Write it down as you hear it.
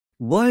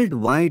World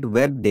Wide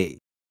Web Day.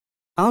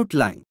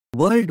 Outline.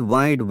 World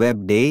Wide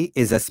Web Day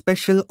is a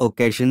special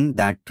occasion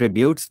that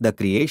tributes the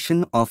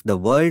creation of the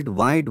World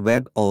Wide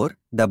Web or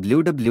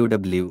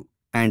WWW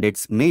and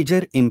its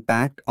major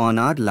impact on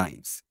our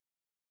lives.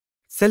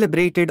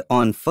 Celebrated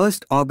on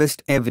 1st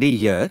August every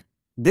year,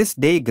 this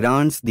day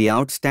grants the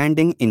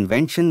outstanding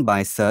invention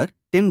by Sir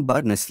Tim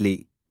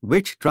Berners-Lee,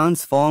 which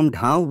transformed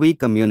how we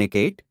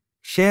communicate,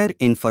 share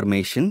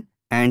information,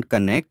 and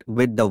connect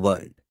with the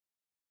world.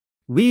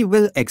 We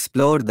will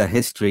explore the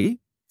history,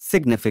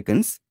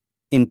 significance,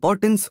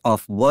 importance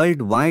of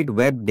World Wide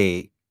Web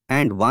Day,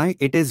 and why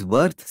it is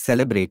worth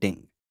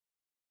celebrating.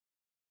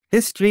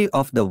 History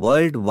of the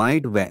World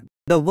Wide Web.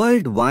 The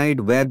World Wide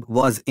Web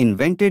was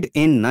invented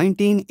in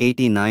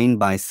 1989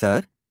 by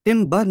Sir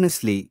Tim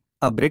Berners-Lee,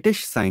 a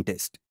British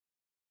scientist.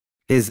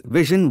 His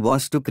vision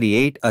was to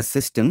create a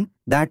system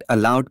that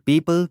allowed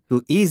people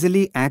to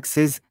easily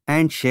access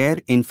and share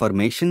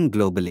information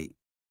globally.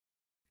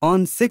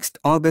 On 6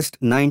 August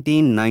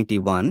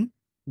 1991,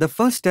 the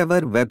first ever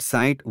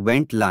website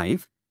went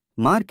live,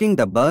 marking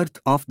the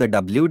birth of the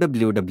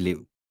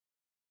WWW.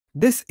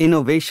 This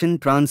innovation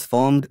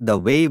transformed the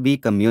way we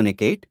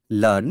communicate,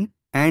 learn,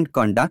 and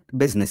conduct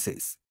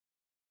businesses.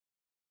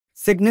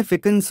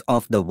 Significance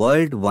of the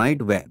World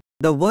Wide Web.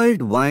 The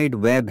World Wide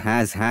Web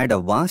has had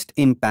a vast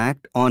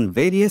impact on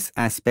various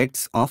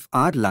aspects of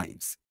our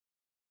lives.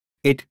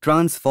 It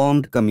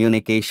transformed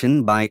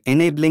communication by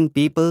enabling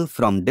people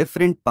from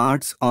different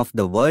parts of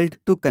the world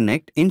to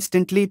connect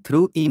instantly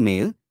through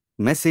email,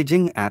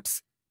 messaging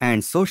apps,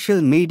 and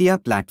social media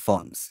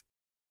platforms.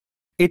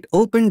 It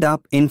opened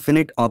up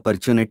infinite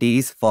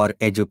opportunities for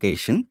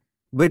education,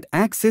 with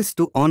access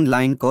to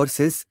online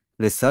courses,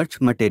 research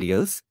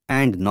materials,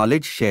 and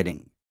knowledge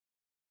sharing.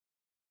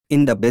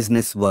 In the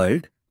business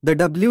world, the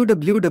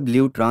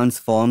WWW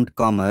transformed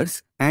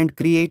commerce and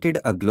created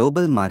a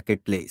global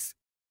marketplace.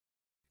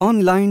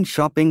 Online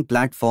shopping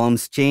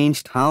platforms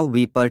changed how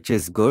we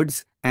purchase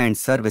goods and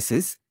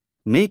services,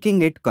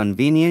 making it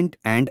convenient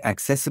and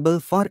accessible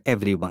for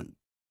everyone.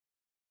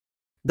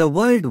 The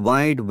World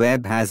Wide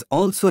Web has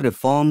also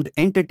reformed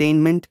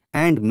entertainment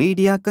and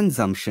media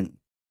consumption.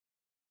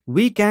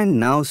 We can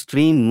now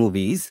stream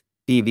movies,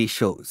 TV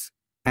shows,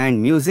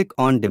 and music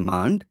on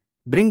demand,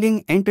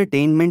 bringing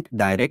entertainment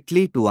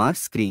directly to our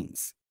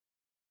screens.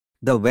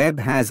 The web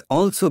has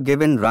also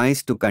given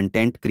rise to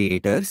content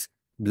creators,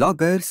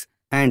 bloggers,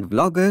 and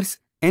vloggers,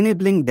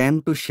 enabling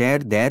them to share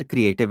their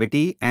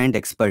creativity and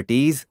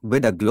expertise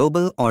with a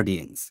global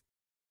audience.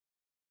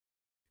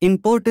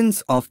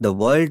 Importance of the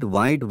World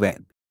Wide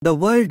Web. The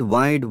World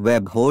Wide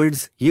Web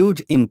holds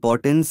huge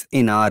importance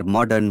in our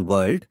modern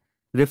world,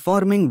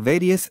 reforming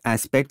various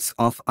aspects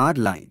of our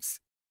lives.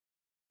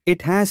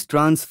 It has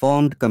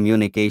transformed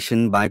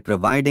communication by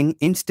providing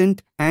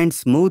instant and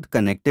smooth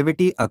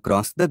connectivity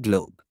across the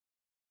globe.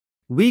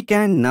 We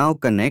can now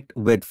connect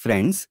with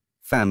friends,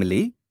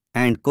 family,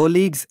 and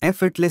colleagues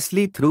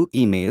effortlessly through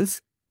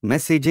emails,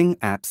 messaging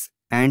apps,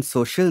 and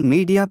social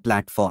media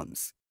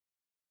platforms.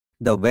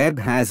 The web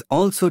has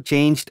also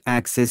changed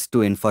access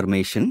to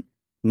information,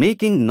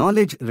 making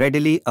knowledge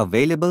readily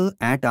available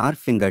at our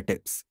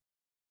fingertips.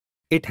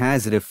 It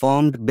has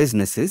reformed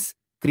businesses,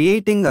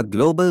 creating a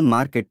global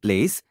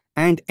marketplace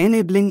and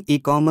enabling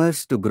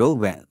e-commerce to grow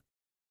well.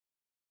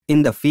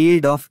 In the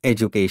field of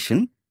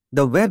education,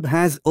 the web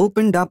has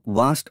opened up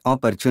vast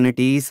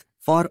opportunities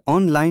for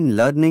online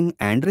learning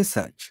and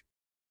research.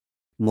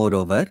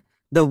 Moreover,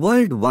 the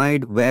World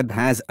Wide Web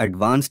has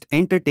advanced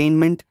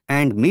entertainment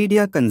and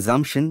media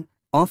consumption,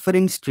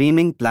 offering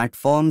streaming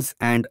platforms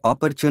and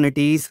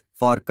opportunities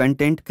for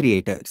content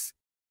creators.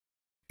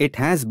 It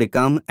has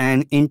become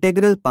an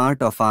integral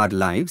part of our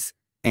lives,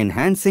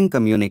 enhancing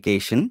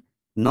communication,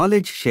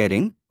 knowledge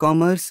sharing,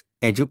 commerce,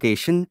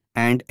 education,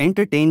 and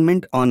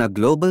entertainment on a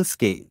global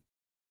scale.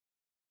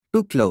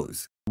 To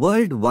close,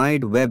 World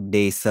Wide Web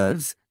Day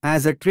serves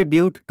as a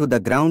tribute to the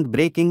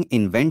groundbreaking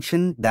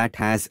invention that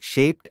has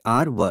shaped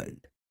our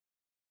world.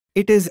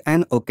 It is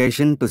an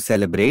occasion to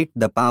celebrate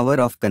the power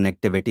of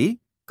connectivity,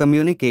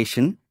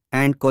 communication,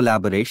 and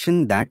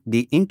collaboration that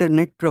the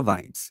Internet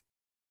provides.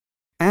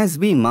 As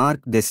we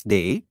mark this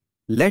day,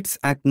 let's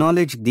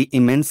acknowledge the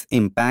immense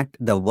impact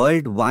the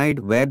World Wide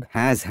Web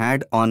has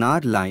had on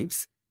our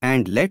lives,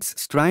 and let's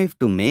strive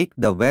to make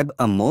the web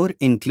a more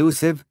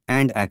inclusive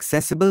and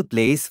accessible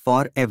place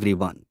for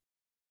everyone.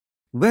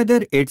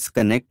 Whether it's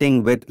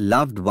connecting with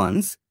loved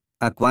ones,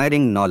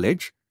 acquiring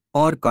knowledge,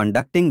 or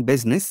conducting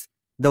business,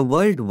 the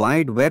World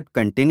Wide Web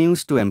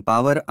continues to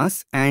empower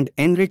us and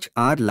enrich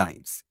our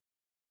lives.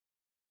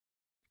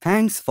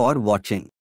 Thanks for watching.